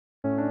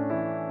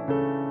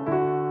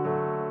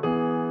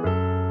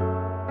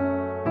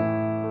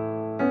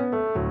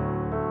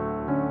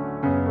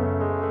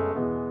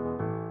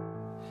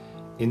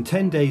In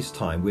 10 days'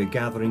 time, we're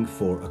gathering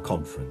for a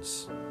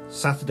conference.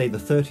 Saturday the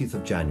 30th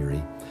of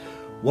January,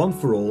 one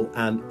for all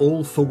and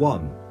all for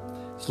one.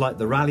 It's like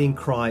the rallying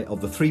cry of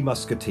the Three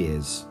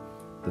Musketeers.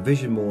 The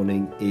Vision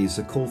Morning is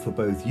a call for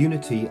both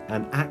unity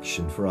and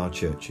action for our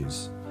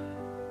churches.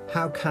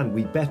 How can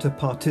we better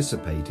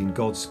participate in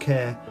God's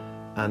care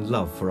and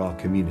love for our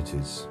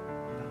communities?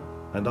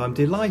 And I'm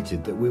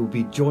delighted that we will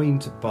be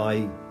joined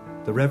by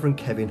the Reverend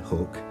Kevin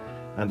Hook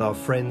and our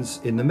friends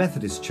in the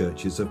Methodist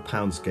churches of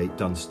Poundsgate,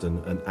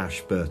 Dunstone and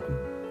Ashburton.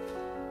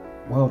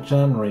 Well,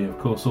 January, of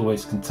course,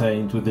 always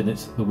contained within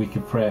it the week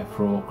of prayer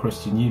for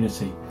Christian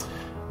unity,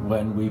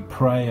 when we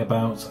pray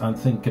about and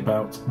think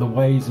about the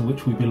ways in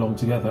which we belong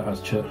together as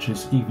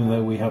churches, even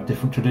though we have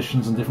different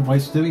traditions and different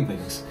ways of doing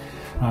things.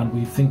 And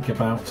we think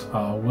about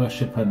our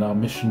worship and our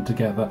mission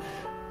together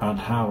and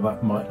how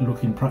that might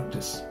look in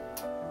practice.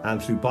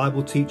 And through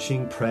Bible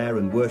teaching, prayer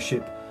and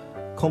worship,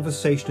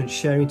 conversation and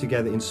sharing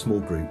together in small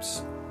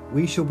groups,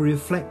 we shall be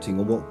reflecting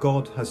on what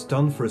God has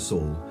done for us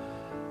all,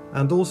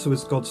 and also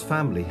as God's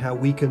family, how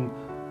we can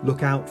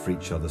look out for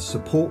each other,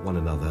 support one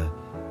another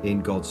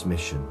in God's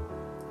mission.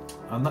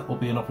 And that will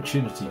be an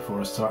opportunity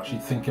for us to actually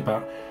think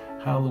about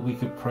how the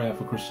week of prayer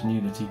for Christian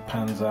unity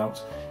pans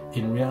out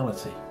in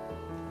reality.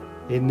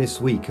 In this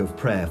week of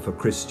prayer for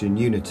Christian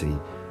unity,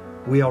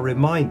 we are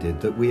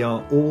reminded that we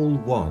are all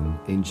one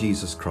in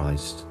Jesus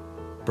Christ,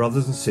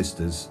 brothers and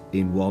sisters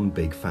in one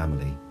big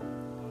family.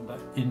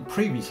 In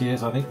previous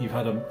years, I think you've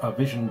had a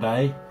vision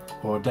day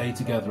or a day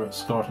together at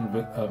Ashburton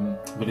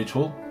Village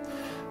Hall.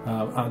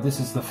 And this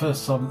is the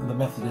first time that the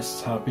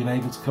Methodists have been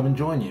able to come and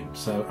join you.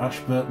 So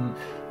Ashburton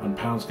and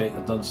Poundsgate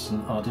and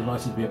Dunstone are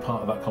delighted to be a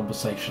part of that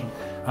conversation.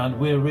 And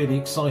we're really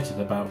excited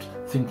about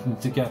thinking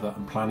together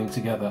and planning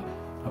together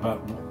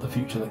about what the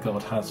future that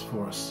God has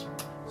for us.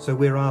 So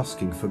we're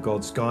asking for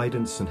God's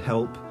guidance and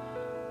help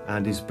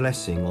and His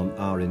blessing on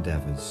our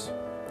endeavours.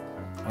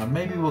 And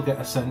maybe we'll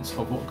get a sense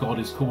of what God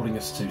is calling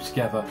us to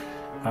together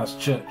as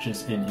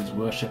churches in His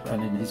worship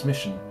and in His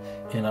mission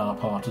in our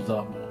part of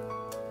Dartmoor.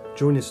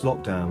 During this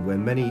lockdown,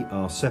 when many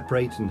are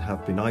separated and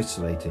have been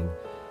isolating,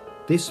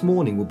 this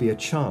morning will be a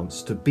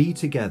chance to be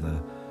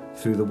together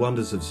through the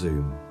wonders of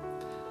Zoom.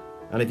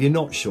 And if you're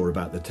not sure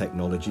about the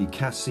technology,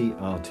 Cassie,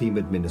 our team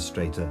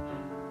administrator,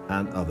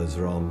 and others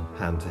are on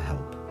hand to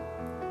help.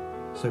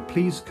 So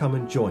please come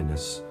and join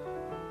us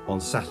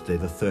on Saturday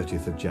the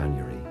 30th of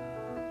January.